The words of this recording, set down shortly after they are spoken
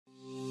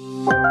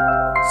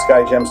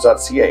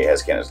Skyjems.ca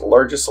has Canada's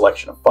largest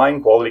selection of fine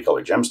quality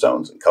colored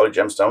gemstones and colored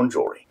gemstone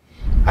jewelry.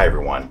 Hi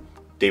everyone,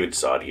 David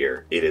Sod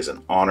here. It is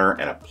an honor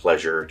and a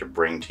pleasure to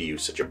bring to you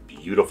such a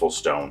beautiful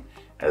stone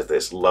as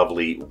this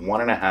lovely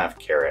 1.5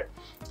 carat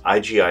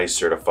IGI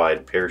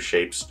certified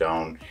pear-shaped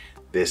stone.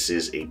 This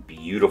is a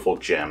beautiful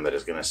gem that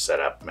is going to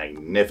set up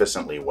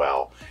magnificently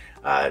well.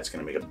 It's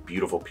going to make a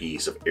beautiful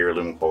piece of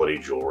heirloom quality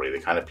jewelry, the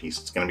kind of piece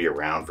that's going to be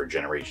around for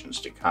generations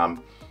to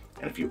come.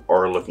 And if you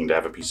are looking to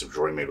have a piece of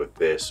jewelry made with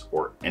this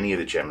or any of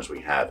the gems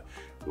we have,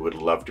 we would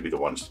love to be the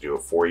ones to do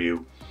it for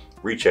you.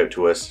 Reach out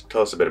to us,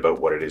 tell us a bit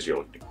about what it is you're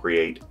looking to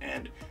create,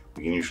 and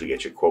we can usually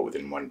get you a quote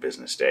within 1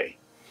 business day.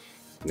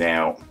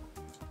 Now,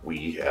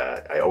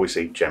 I always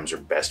say gems are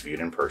best viewed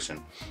in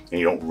person, and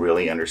you don't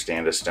really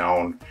understand a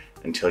stone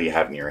until you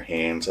have it in your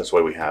hands. That's why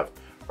we have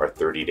our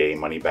 30-day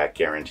money-back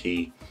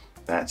guarantee.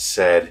 That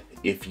said,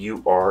 if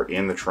you are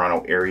in the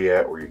Toronto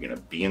area or you're going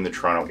to be in the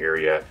Toronto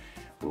area,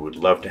 we would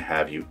love to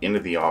have you into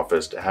the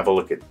office to have a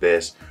look at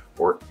this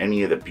or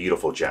any of the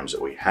beautiful gems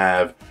that we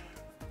have.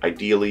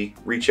 Ideally,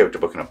 reach out to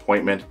book an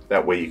appointment.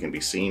 That way you can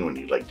be seen when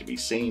you'd like to be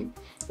seen.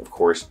 Of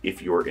course,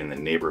 if you're in the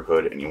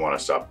neighborhood and you want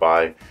to stop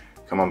by,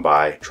 come on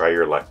by, try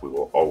your luck. We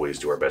will always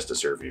do our best to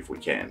serve you if we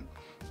can.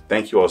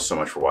 Thank you all so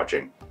much for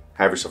watching.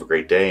 Have yourself a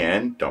great day,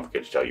 and don't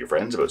forget to tell your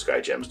friends about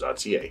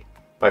Skyjems.ca.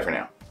 Bye for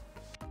now.